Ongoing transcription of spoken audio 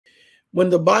When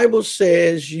the Bible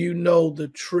says you know the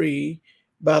tree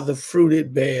by the fruit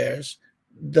it bears,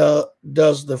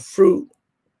 does the fruit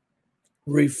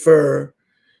refer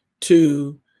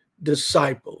to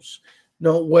disciples?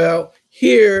 No, well,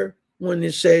 here when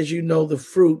it says you know the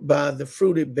fruit by the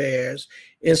fruit it bears,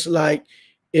 it's like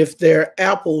if there are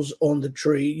apples on the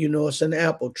tree, you know it's an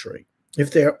apple tree.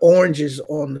 If there are oranges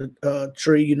on the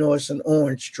tree, you know it's an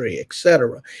orange tree,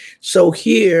 etc. So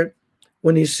here,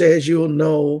 when he says you'll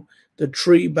know the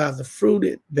tree by the fruit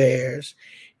it bears,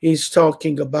 he's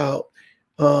talking about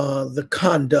the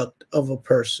conduct of a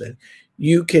person.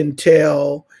 You can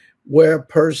tell where a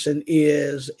person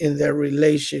is in their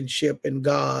relationship in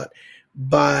God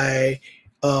by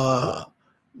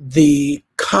the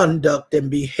conduct and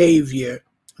behavior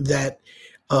that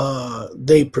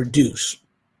they produce.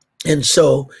 And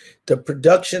so the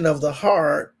production of the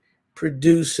heart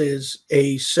produces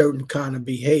a certain kind of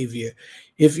behavior.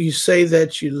 If you say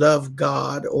that you love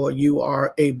God or you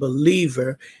are a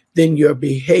believer, then your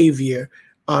behavior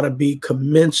ought to be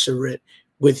commensurate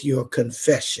with your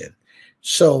confession.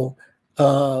 So,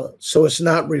 so it's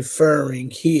not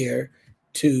referring here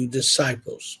to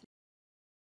disciples.